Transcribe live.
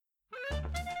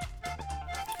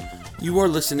You are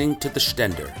listening to The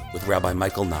Stender with Rabbi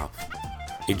Michael Knopf,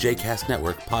 a JCast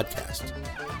Network podcast.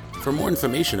 For more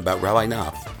information about Rabbi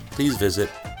Knopf, please visit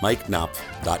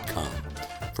mikeknopf.com.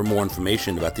 For more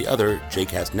information about the other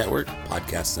JCast Network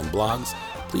podcasts and blogs,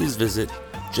 please visit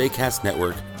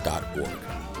jcastnetwork.org.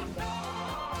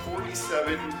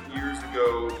 47 years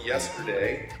ago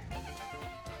yesterday,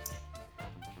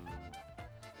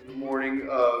 in the morning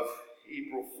of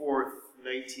April 4th,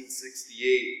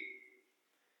 1968,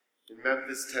 in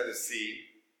Memphis, Tennessee,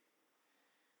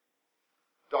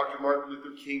 Dr. Martin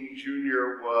Luther King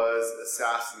Jr. was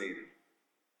assassinated.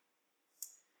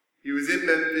 He was in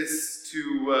Memphis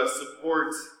to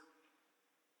support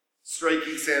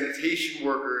striking sanitation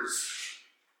workers,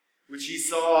 which he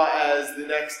saw as the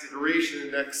next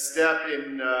iteration, the next step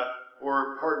in,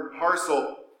 or part and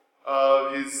parcel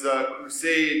of his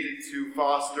crusade to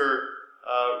foster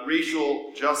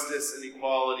racial justice and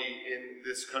equality in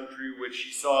this country, which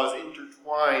he saw as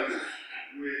intertwined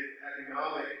with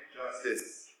economic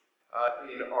justice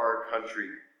in our country.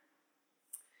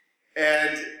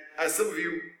 And as some of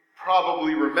you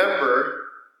probably remember,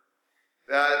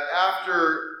 that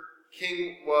after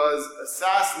King was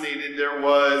assassinated, there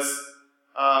was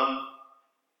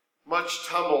much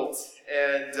tumult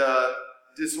and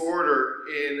disorder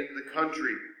in the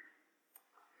country.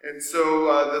 And so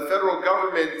the federal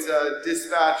government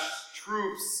dispatched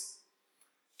troops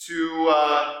to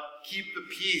keep the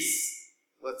peace,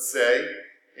 let's say,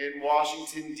 in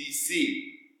Washington,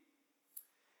 D.C.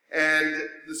 And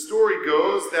the story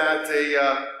goes that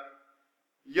a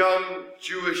young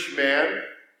Jewish man,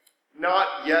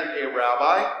 not yet a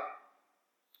rabbi,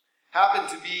 happened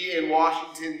to be in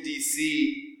Washington,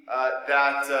 D.C.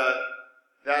 that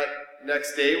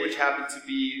next day, which happened to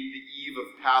be the eve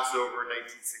of Passover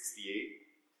 1968.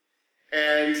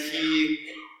 And he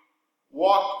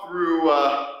walked through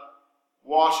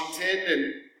Washington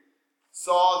and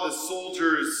saw the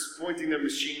soldiers pointing their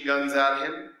machine guns at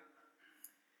him.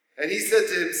 And he said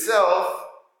to himself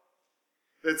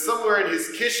that somewhere in his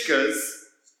kishkas,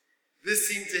 this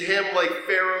seemed to him like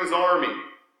Pharaoh's army.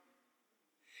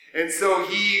 And so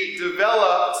he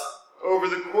developed, over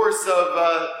the course of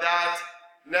that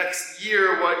next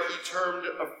year, what he termed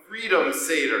a freedom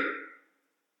Seder.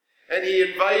 And he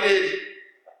invited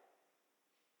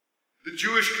the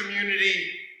Jewish community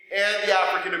and the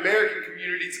African American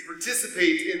community to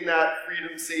participate in that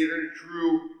freedom Seder, and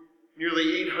drew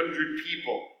nearly 800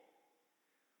 people,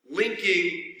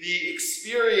 linking the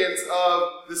experience of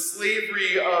the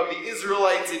slavery of the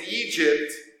Israelites in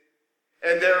Egypt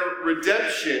and their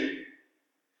redemption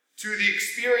to the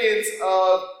experience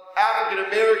of African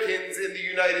Americans in the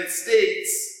United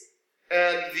States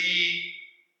and the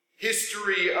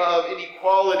history of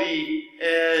inequality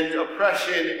and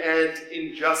oppression and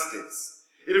injustice.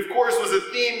 It, of course, was a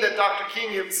theme that Dr.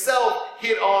 King himself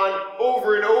hit on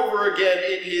over and over again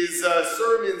in his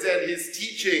sermons and his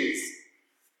teachings,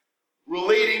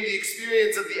 relating the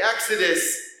experience of the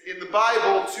Exodus in the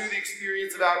Bible to the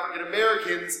experience of African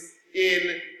Americans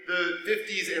in the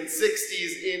 50s and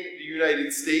 60s in the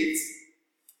United States.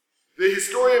 The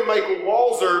historian Michael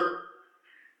Walzer,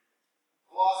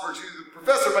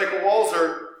 Professor Michael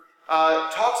Walzer,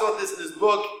 talks about this in his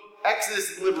book,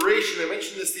 Exodus and Liberation. I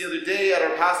mentioned this the other day at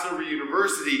our Passover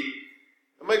University.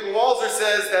 And Michael Walzer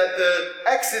says that the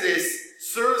Exodus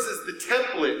serves as the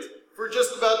template for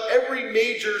just about every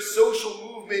major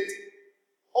social movement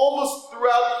almost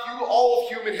throughout all of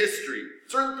human history,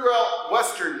 certainly throughout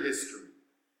Western history.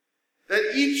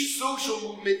 That each social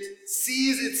movement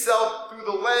sees itself through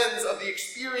the lens of the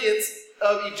experience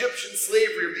of Egyptian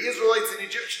slavery, of the Israelites in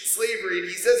Egyptian slavery. And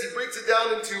he says he breaks it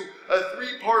down into a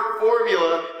three-part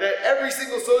formula that every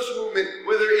single social movement,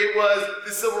 whether it was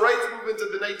the civil rights movement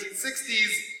of the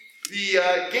 1960s,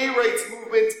 the gay rights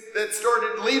movement that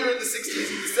started later in the 60s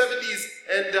and the 70s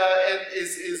and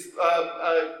is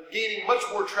gaining much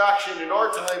more traction in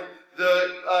our time,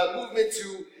 the movement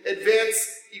to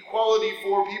advance equality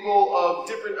for people of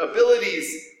different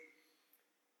abilities,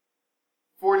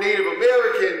 for Native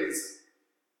Americans,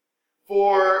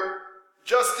 for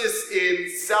justice in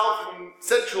South and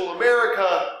Central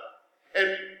America,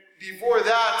 and before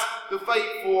that, the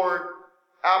fight for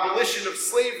abolition of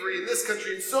slavery in this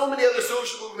country, and so many other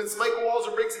social movements. Michael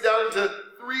Walzer breaks it down into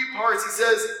three parts. He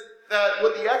says that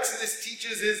what the Exodus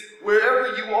teaches is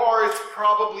wherever you are, it's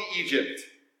probably Egypt.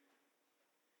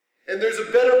 And there's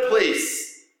a better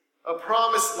place, a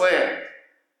promised land.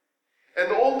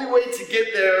 And the only way to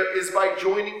get there is by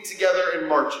joining together and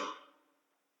marching.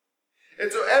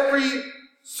 And so every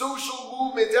social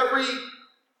movement, every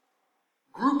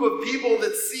group of people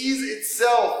that sees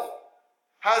itself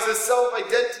has a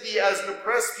self-identity as an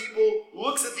oppressed people,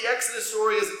 looks at the Exodus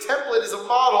story as a template, as a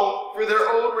model for their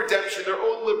own redemption, their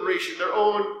own liberation, their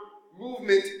own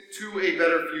movement to a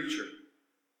better future.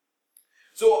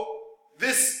 So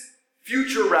this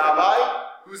future rabbi,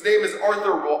 whose name is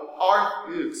Arthur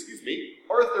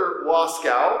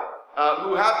Waskow,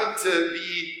 who happened to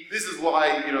be, this is why,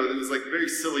 it was like very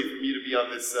silly for me to be on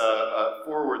this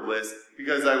forward list,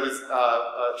 because I was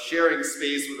sharing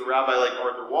space with a rabbi like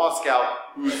Arthur Waskow,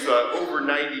 who's over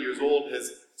 90 years old,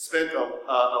 has spent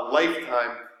a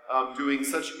lifetime doing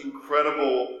such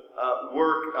incredible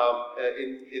work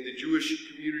in the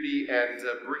Jewish community and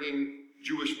bringing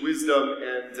Jewish wisdom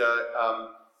and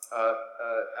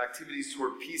activities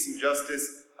toward peace and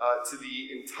justice to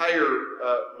the entire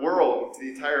world, to the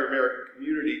entire American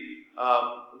community,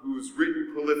 who's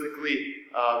written prolifically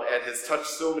and has touched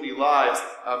so many lives.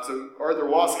 So Arthur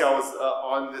Waskow is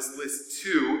on this list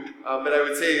too, but I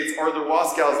would say it's Arthur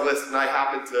Waskow's list, and I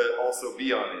happen to also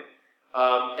be on it.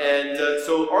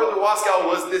 So Arthur Waskow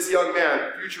was this young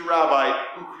man, future rabbi,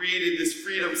 who created this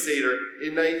Freedom Seder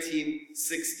in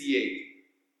 1968.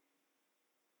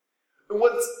 And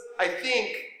what's, I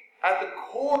think, at the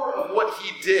core of what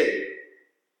he did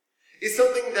is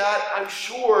something that I'm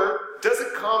sure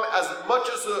doesn't come as much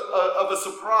as of a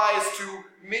surprise to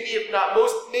many, if not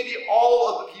most, maybe all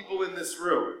of the people in this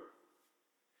room.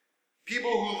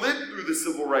 People who lived through the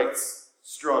civil rights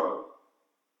struggle.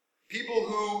 People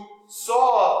who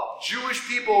saw Jewish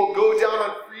people go down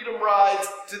on freedom rides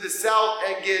to the South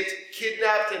and get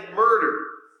kidnapped and murdered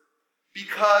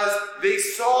because they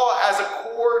saw as a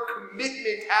core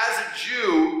commitment as a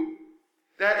Jew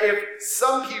that if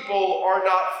some people are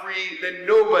not free, then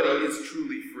nobody is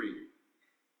truly free.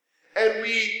 And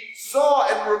we saw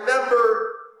and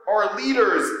remember our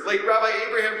leaders, like Rabbi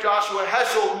Abraham Joshua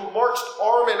Heschel, who marched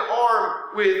arm in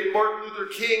arm with Martin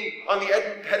Luther King on the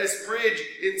Edmund Pettus Bridge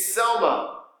in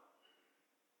Selma,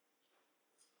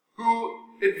 who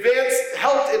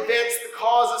helped advance the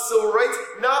cause of civil rights,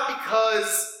 not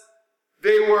because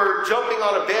they were jumping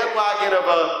on a bandwagon of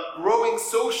a growing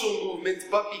social movement,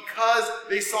 but because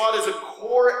they saw it as a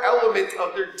core element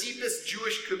of their deepest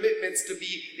Jewish commitments to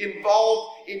be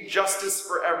involved in justice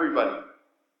for everybody.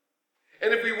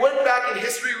 And if we went back in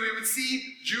history, we would see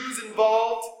Jews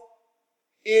involved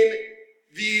in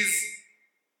these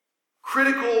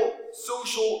critical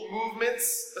social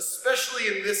movements, especially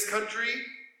in this country,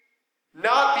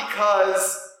 not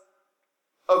because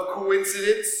of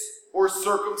coincidence or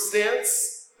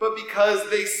circumstance, but because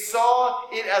they saw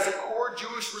it as a core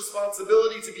Jewish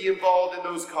responsibility to be involved in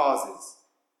those causes.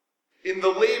 In the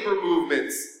labor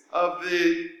movements of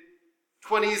the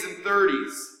 20s and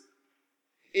 30s,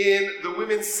 in the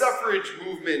women's suffrage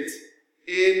movement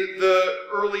in the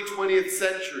early 20th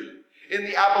century, in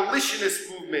the abolitionist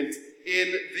movement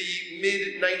in the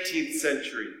mid-19th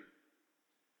century.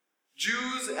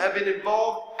 Jews have been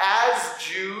involved as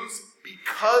Jews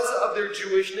because of their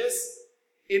Jewishness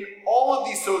in all of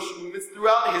these social movements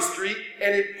throughout history,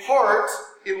 and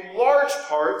in large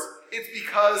part, it's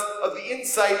because of the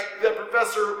insight that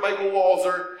Professor Michael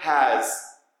Walzer has,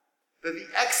 that the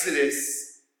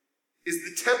Exodus is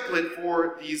the template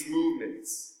for these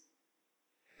movements.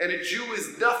 And a Jew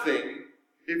is nothing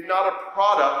if not a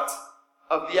product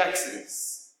of the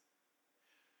Exodus.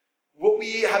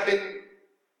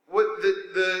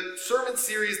 The sermon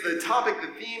series, the topic,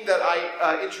 the theme that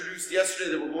I introduced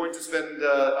yesterday, that we're going to spend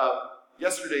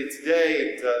yesterday,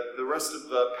 today, and the rest of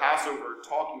the Passover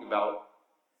talking about,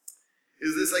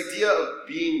 is this idea of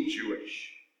being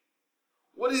Jewish.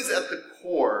 What is at the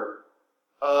core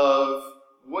of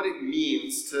what it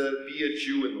means to be a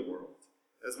Jew in the world?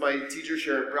 As my teacher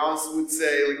Sharon Brownson would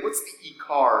say, what's the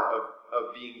ikar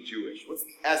of being Jewish? What's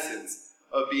the essence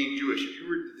of being Jewish? If you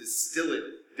were to distill it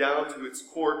down to its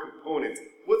core components,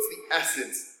 what's the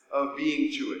essence of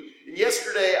being Jewish? And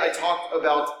yesterday I talked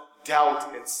about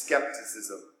doubt and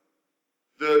skepticism.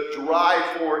 The drive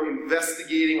for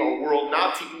investigating our world,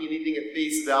 not taking anything at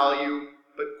face value,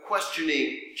 but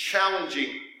questioning, challenging,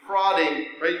 prodding,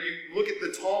 right? You look at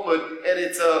the Talmud and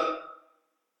it's a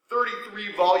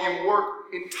 33-volume work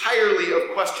entirely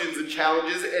of questions and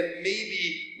challenges, and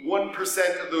maybe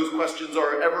 1% of those questions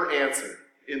are ever answered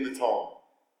in the Talmud.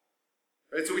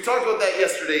 Right, so we talked about that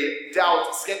yesterday.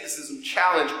 Doubt, skepticism,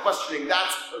 challenge, questioning,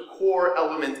 that's a core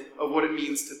element of what it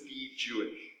means to be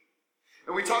Jewish.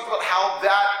 And we talked about how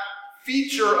that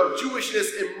feature of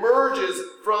Jewishness emerges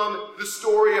from the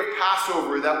story of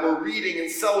Passover that we're reading and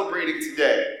celebrating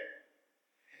today.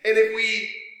 And if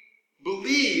we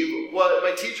believe what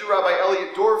my teacher, Rabbi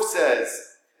Elliot Dorff, says,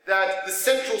 that the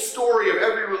central story of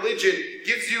every religion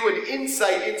gives you an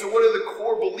insight into what are the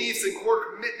core beliefs and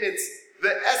core commitments,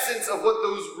 the essence of what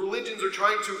those religions are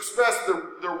trying to express,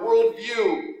 their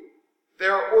worldview,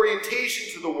 their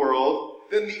orientation to the world,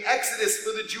 then the Exodus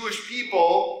for the Jewish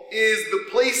people is the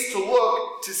place to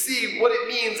look to see what it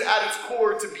means at its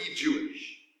core to be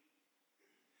Jewish.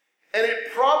 And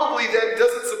it probably then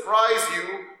doesn't surprise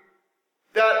you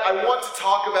that I want to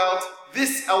talk about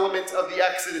this element of the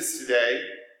Exodus today,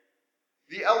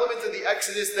 the element of the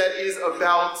Exodus that is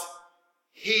about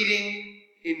hating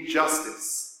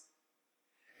injustice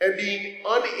and being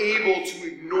unable to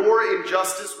ignore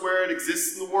injustice where it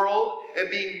exists in the world and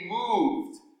being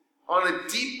moved on a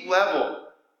deep level,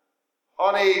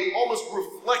 on a almost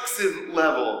reflexive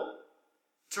level,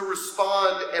 to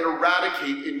respond and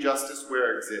eradicate injustice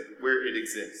where it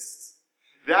exists.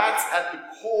 That's at the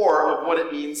core of what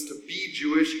it means to be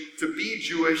Jewish. To be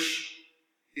Jewish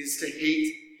is to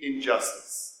hate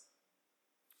injustice.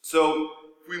 So,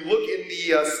 if we look in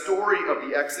the story of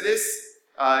the Exodus,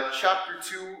 chapter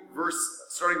 2,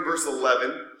 starting verse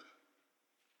 11,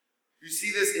 you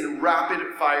see this in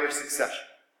rapid-fire succession.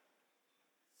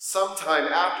 Sometime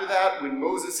after that, when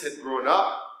Moses had grown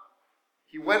up,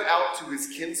 he went out to his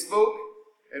kinsfolk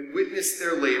and witnessed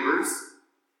their labors.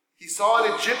 He saw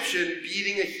an Egyptian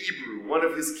beating a Hebrew, one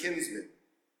of his kinsmen.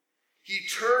 He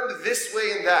turned this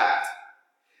way and that,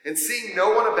 and seeing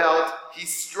no one about, he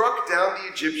struck down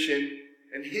the Egyptian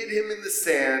and hid him in the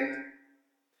sand.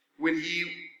 He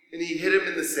hid him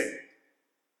in the sand.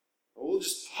 We'll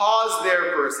just pause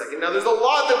there for a second. Now, there's a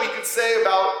lot that we could say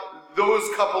about those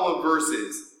couple of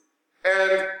verses.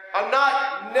 And I'm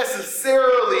not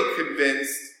necessarily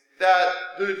convinced that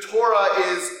the Torah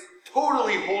is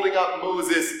totally holding up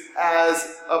Moses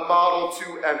as a model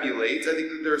to emulate. I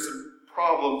think that there are some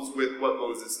problems with what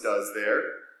Moses does there,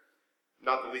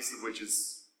 not the least of which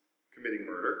is committing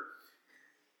murder.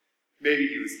 Maybe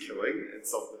he was killing in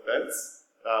self-defense.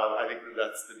 I think that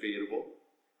that's debatable.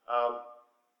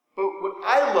 But what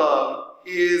I love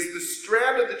is the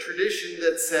strand of the tradition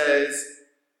that says,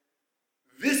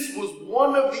 this was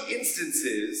one of the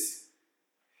instances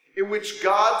in which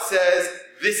God says,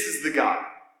 this is the God.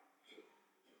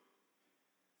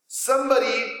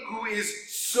 Somebody who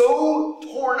is so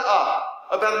torn up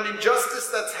about an injustice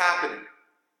that's happening.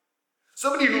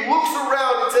 Somebody who looks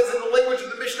around and says in the language of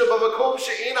the Mishnah, "B'makom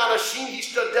she'ein anashim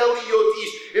hishtadel liyot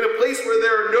ish," in a place where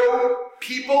there are no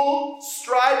people,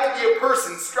 strive to be a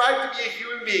person, strive to be a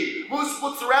human being. Moses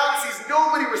looks around, sees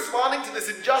nobody responding to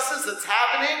this injustice that's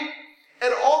happening,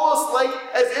 and almost like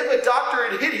as if a doctor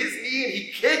had hit his knee and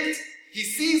he kicked, he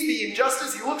sees the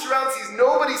injustice, he looks around, sees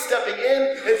nobody stepping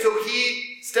in, and so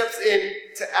he steps in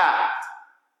to act.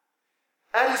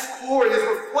 At his core, his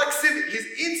reflexive, his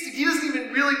instinct, he doesn't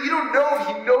even really, we don't know if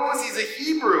he knows he's a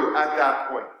Hebrew at that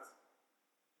point.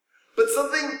 But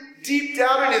something deep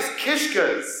down in his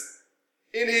kishkas,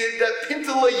 in his, that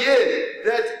Pinta Yid,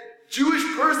 that Jewish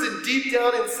person deep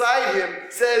down inside him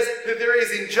says that there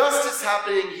is injustice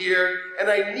happening here and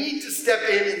I need to step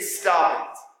in and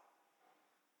stop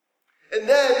it. And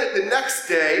then the next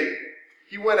day,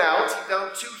 he went out, he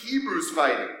found two Hebrews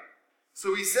fighting.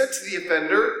 So he said to the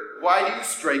offender, "Why do you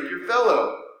strike your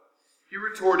fellow?" He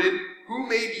retorted, "Who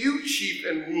made you chief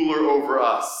and ruler over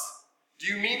us? Do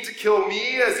you mean to kill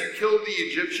me as you killed the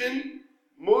Egyptian?"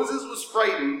 Moses was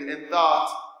frightened and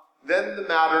thought, then the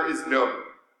matter is known.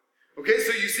 Okay,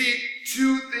 so you see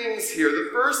two things here. The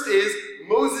first is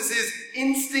Moses'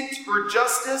 instinct for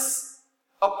justice,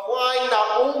 applying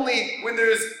not only when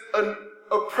there's an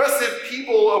oppressive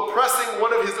people oppressing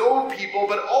one of his own people,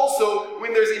 but also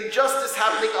when there's injustice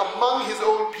happening among his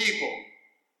own people.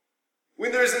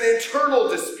 When there's an internal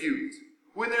dispute,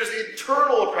 when there's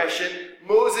internal oppression,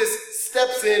 Moses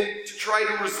steps in to try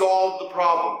to resolve the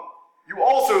problem. You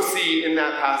also see in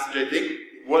that passage, I think,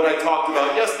 what I talked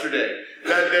about yesterday,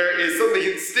 that there is something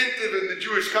instinctive in the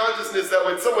Jewish consciousness that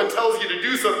when someone tells you to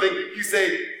do something, you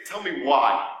say, "Tell me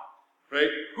why." Right?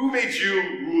 Who made you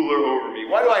ruler over me?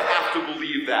 Why do I have to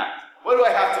believe that? Why do I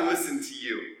have to listen to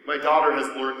you? My daughter has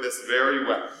learned this very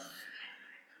well.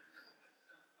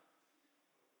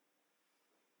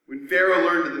 When Pharaoh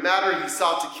learned of the matter, he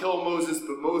sought to kill Moses,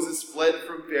 but Moses fled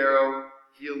from Pharaoh.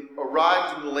 He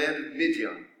arrived in the land of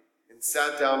Midian and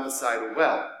sat down beside a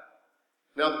well.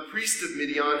 Now the priest of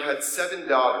Midian had 7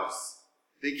 daughters.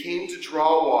 They came to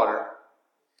draw water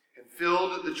and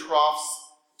filled the troughs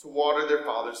to water their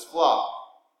father's flock.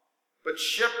 But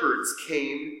shepherds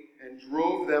came and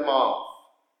drove them off.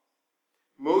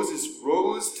 Moses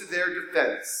rose to their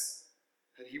defense,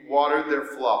 and he watered their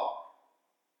flock.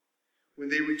 When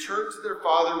they returned to their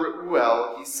father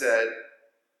Reuel, he said,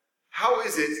 "How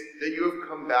is it that you have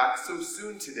come back so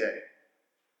soon today?"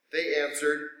 They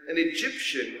answered, "An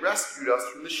Egyptian rescued us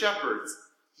from the shepherds.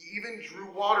 He even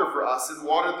drew water for us and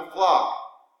watered the flock."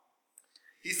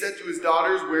 He said to his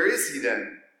daughters, "Where is he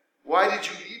then? Why did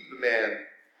you leave the man?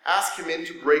 Ask him in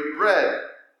to break bread."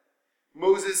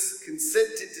 Moses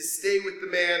consented to stay with the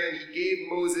man, and he gave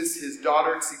Moses his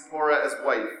daughter Tzipporah as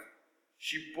wife.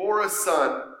 She bore a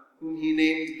son, whom he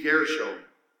named Gershom,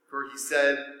 for he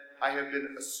said, "I have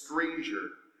been a stranger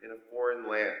in a foreign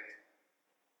land."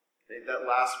 I think that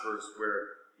last verse where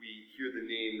we hear the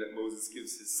name that Moses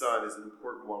gives his son is an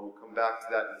important one. We'll come back to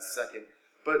that in a second.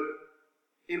 But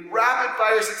in rapid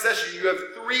fire succession, you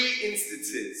have three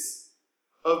instances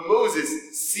of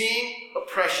Moses seeing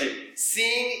oppression,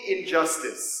 seeing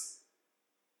injustice,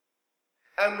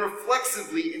 and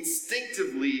reflexively,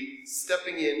 instinctively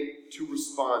stepping in to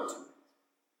respond to it.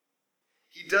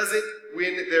 He does it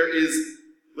when there is,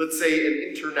 let's say, an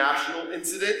international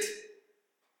incident.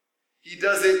 He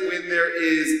does it when there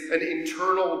is an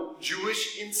internal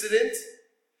Jewish incident.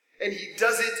 And he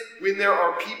does it when there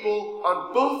are people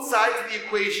on both sides of the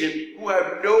equation who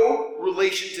have no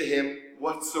relation to him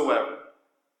whatsoever.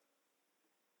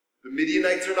 The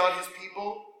Midianites are not his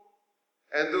people,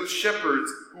 and those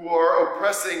shepherds who are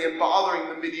oppressing and bothering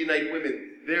the Midianite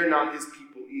women, they're not his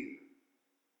people either.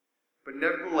 But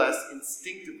nevertheless,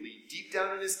 instinctively, deep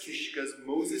down in his kishkas,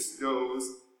 Moses knows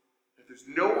that there's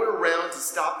no one around to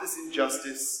stop this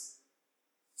injustice,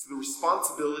 so the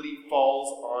responsibility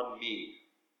falls on me.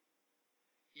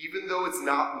 Even though it's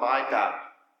not my battle,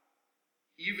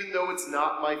 even though it's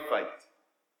not my fight,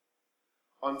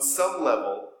 on some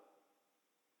level,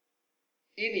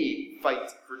 any fight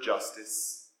for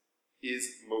justice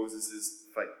is Moses'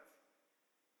 fight.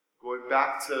 Going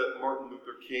back to Martin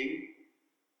Luther King,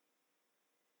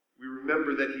 we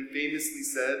remember that he famously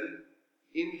said,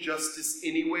 "Injustice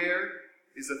anywhere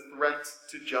is a threat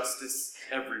to justice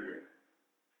everywhere."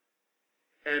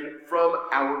 And from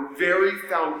our very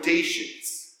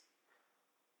foundations,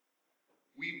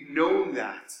 we've known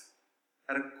that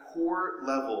at a core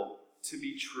level to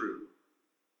be true.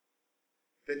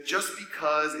 That just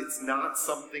because it's not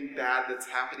something bad that's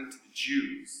happening to the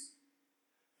Jews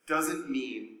doesn't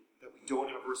mean that we don't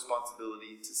have a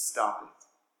responsibility to stop it.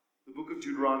 The book of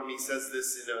Deuteronomy says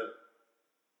this in an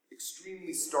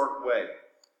extremely stark way.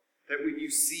 That when you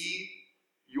see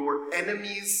your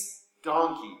enemy's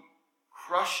donkey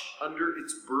crushed under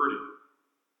its burden,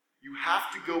 you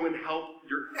have to go and help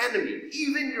your enemy,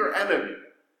 even your enemy,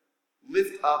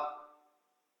 lift up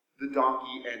the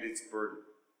donkey and its burden.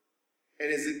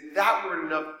 And as if that weren't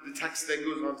enough, the text then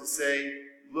goes on to say,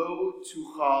 "Lo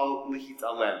tuchal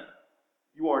lihitalem."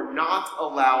 You are not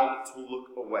allowed to look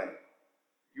away.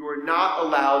 You are not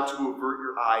allowed to avert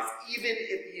your eyes. Even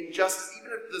if the injustice,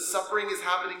 even if the suffering is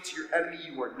happening to your enemy,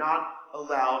 you are not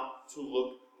allowed to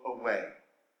look away.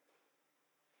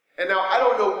 And now, I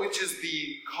don't know which is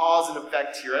the cause and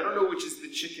effect here. I don't know which is the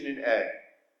chicken and egg.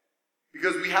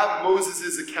 Because we have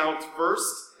Moses' account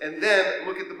first, and then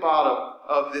look at the bottom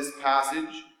of this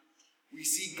passage. We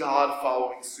see God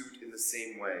following suit in the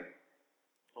same way.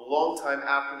 A long time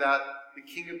after that, the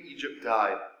king of Egypt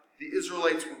died. The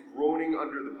Israelites were groaning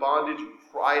under the bondage and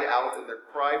cried out, and their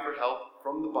cry for help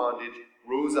from the bondage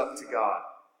rose up to God.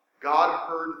 God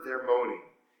heard their moaning,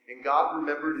 and God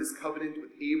remembered his covenant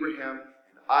with Abraham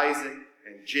and Isaac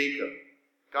and Jacob.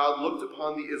 God looked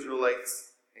upon the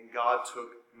Israelites, and God took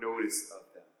notice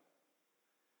of them.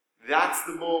 That's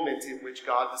the moment in which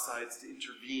God decides to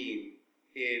intervene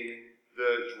in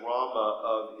the drama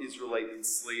of Israelite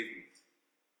enslavement.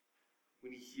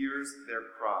 When he hears their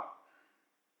cry.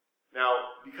 Now,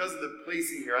 because of the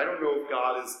placing here, I don't know if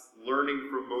God is learning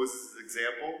from Moses'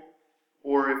 example,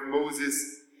 or if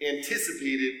Moses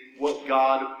anticipated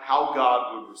how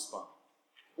God would respond.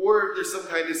 Or if there's some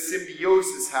kind of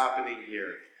symbiosis happening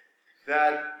here.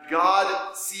 That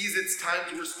God sees it's time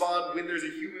to respond when there's a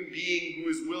human being who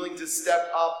is willing to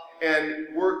step up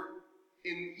and work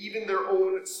in even their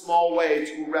own small way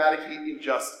to eradicate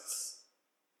injustice.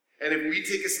 And if we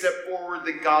take a step forward,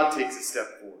 then God takes a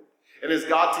step forward. And as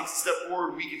God takes a step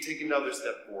forward, we can take another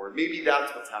step forward. Maybe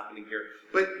that's what's happening here.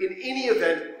 But in any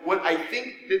event, what I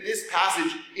think that this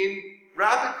passage in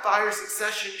rapid fire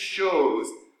succession shows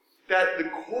that the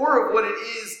core of what it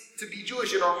is to be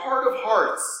Jewish in our heart of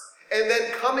hearts, and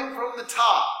then coming from the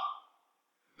top,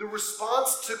 the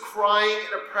response to crying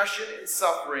and oppression and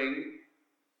suffering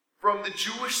from the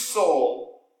Jewish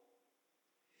soul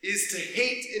is to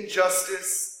hate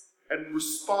injustice and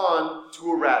respond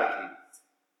to eradicate it.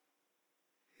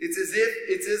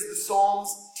 It's as the Psalms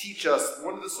teach us.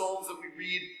 One of the Psalms that we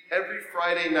read every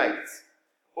Friday night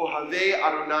Ohavei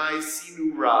Adonai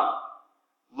sinu ra.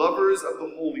 Lovers of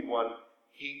the Holy One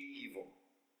hate evil.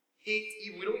 Hate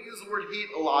evil. We don't use the word hate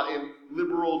a lot in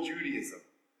liberal Judaism.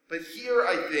 But here,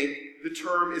 I think, the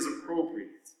term is appropriate.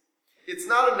 It's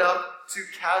not enough to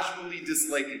casually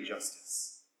dislike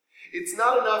injustice. It's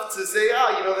not enough to say,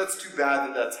 that's too bad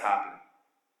that that's happening.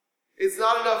 It's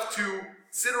not enough to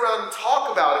sit around and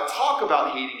talk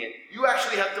about hating it. You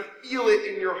actually have to feel it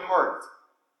in your heart.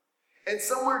 And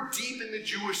somewhere deep in the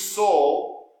Jewish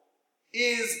soul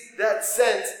is that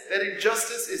sense that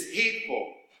injustice is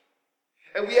hateful.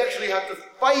 And we actually have to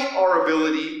fight our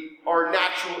ability, our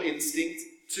natural instinct,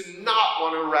 to not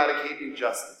want to eradicate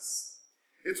injustice.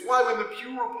 It's why when the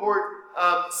Pew Report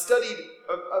studied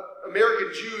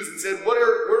American Jews and said, what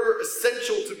are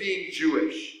essential to being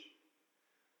Jewish?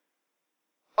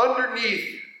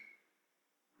 Underneath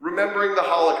remembering the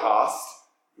Holocaust,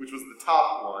 which was the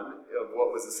top one of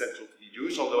what was essential to be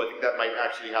Jewish, although I think that might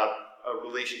actually have a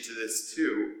relation to this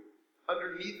too,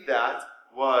 underneath that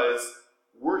was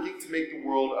working to make the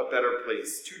world a better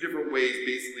place. Two different ways,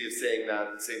 basically, of saying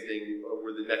that. The same thing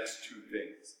were the next two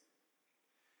things.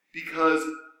 Because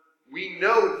we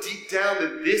know deep down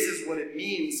that this is what it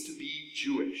means to be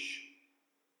Jewish.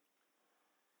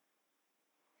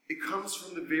 It comes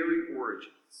from the very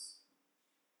origins.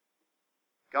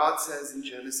 God says in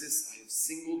Genesis, I have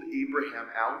singled Abraham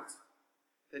out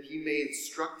that he may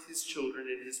instruct his children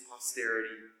and his posterity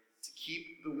to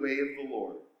keep the way of the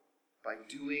Lord by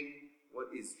doing what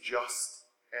is just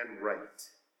and right,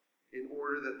 in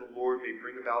order that the Lord may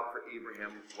bring about for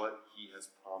Abraham what he has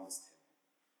promised him.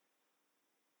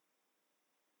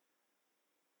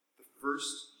 The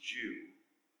first Jew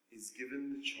is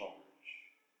given the charge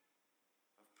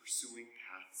of pursuing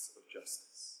paths of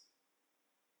justice.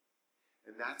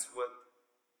 And that's what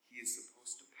he is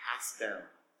supposed to pass down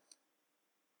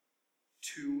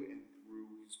to and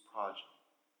through his progeny.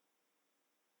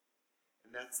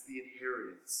 And that's the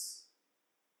inheritance.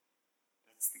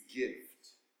 That's the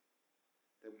gift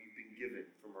that we've been given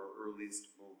from our earliest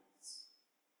moments.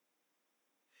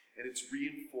 And it's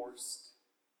reinforced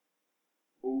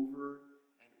over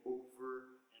and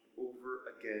over and over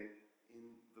again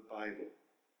in the Bible.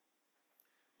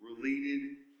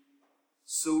 Related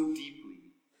so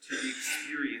deeply to the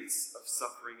experience of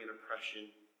suffering and oppression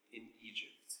in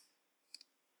Egypt.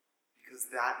 Because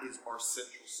that is our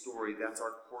central story. That's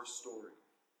our core story.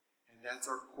 And that's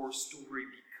our core story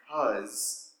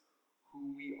because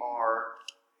who we are,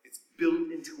 it's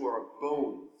built into our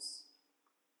bones.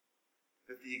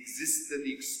 That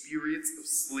the experience of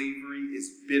slavery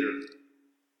is bitter.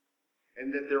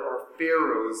 And that there are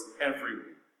pharaohs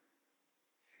everywhere.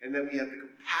 And that we have the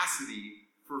capacity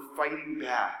for fighting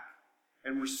back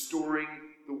and restoring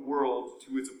the world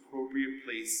to its appropriate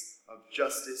place of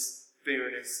justice,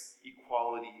 fairness,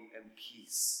 equality, and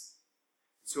peace.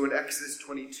 So in Exodus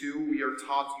 22, we are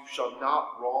taught, you shall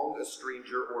not wrong a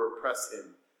stranger or oppress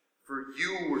him, for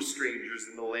you were strangers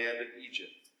in the land of Egypt.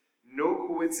 No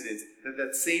coincidence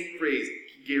that same phrase,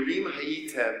 Gerim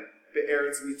Ha'item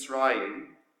Be'eretz Mitzrayim,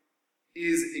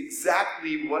 is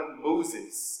exactly what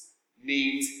Moses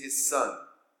names his son.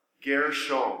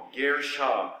 Gershom,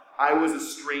 I was a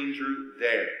stranger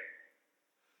there.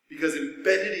 Because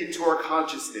embedded into our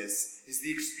consciousness is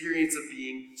the experience of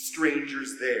being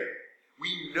strangers there.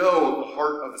 We know the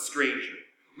heart of a stranger.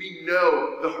 We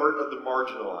know the heart of the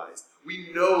marginalized.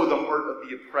 We know the heart of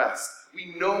the oppressed.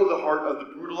 We know the heart of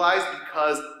the brutalized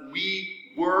because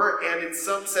we were, and in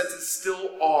some senses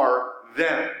still are,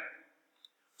 them.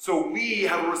 So we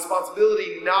have a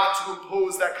responsibility not to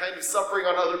impose that kind of suffering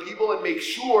on other people and make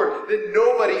sure that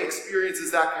nobody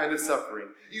experiences that kind of suffering.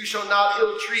 You shall not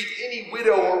ill-treat any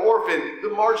widow or orphan, the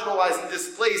marginalized and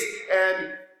displaced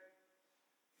and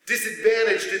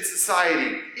disadvantaged in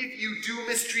society. If you do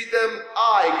mistreat them,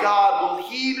 I, God, will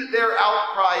heed their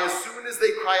outcry as soon as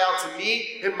they cry out to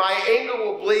me, and my anger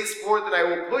will blaze forth, and I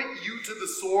will put you to the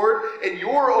sword, and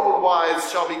your own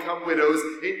wives shall become widows,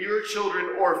 and your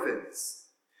children orphans.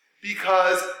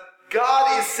 Because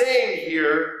God is saying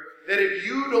here that if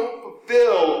you don't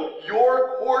fulfill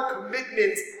your core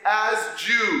commitments as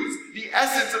Jews, the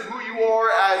essence of who you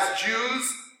are as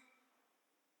Jews,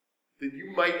 then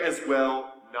you might as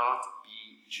well not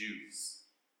be Jews.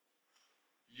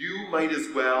 You might as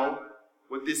well,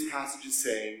 what this passage is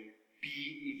saying,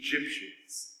 be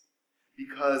Egyptians.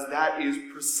 Because that is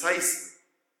precisely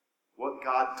what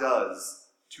God does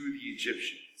to the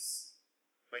Egyptians.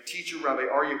 My teacher, Rabbi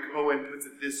Aryeh Cohen, puts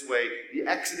it this way: the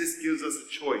Exodus gives us a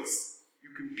choice. You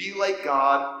can be like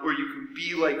God, or you can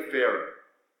be like Pharaoh.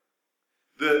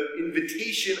 The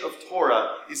invitation of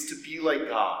Torah is to be like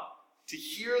God, to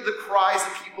hear the cries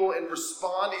of people and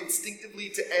respond instinctively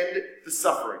to end the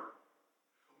suffering.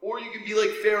 Or you can be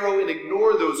like Pharaoh and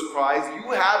ignore those cries.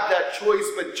 You have that choice,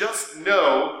 but just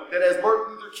know that as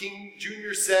Martin Luther King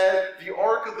Jr. said, the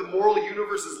arc of the moral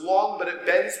universe is long, but it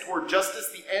bends toward justice.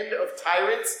 The end of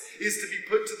tyrants is to be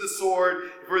put to the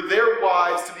sword, for their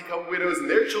wives to become widows and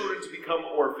their children to become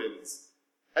orphans.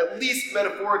 At least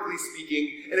metaphorically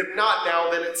speaking, and if not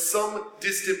now, then at some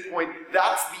distant point,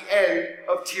 that's the end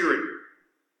of tyranny.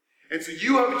 And so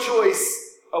you have a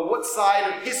choice of what side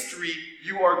of history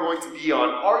you are going to be on.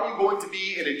 Are you going to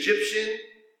be an Egyptian,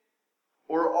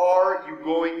 or are you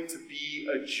going to be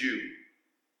a Jew?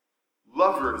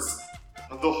 Lovers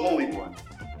of the Holy One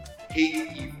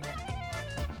hate evil.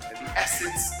 And the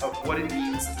essence of what it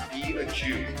means to be a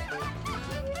Jew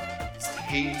is to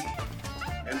hate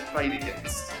and fight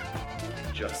against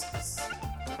injustice.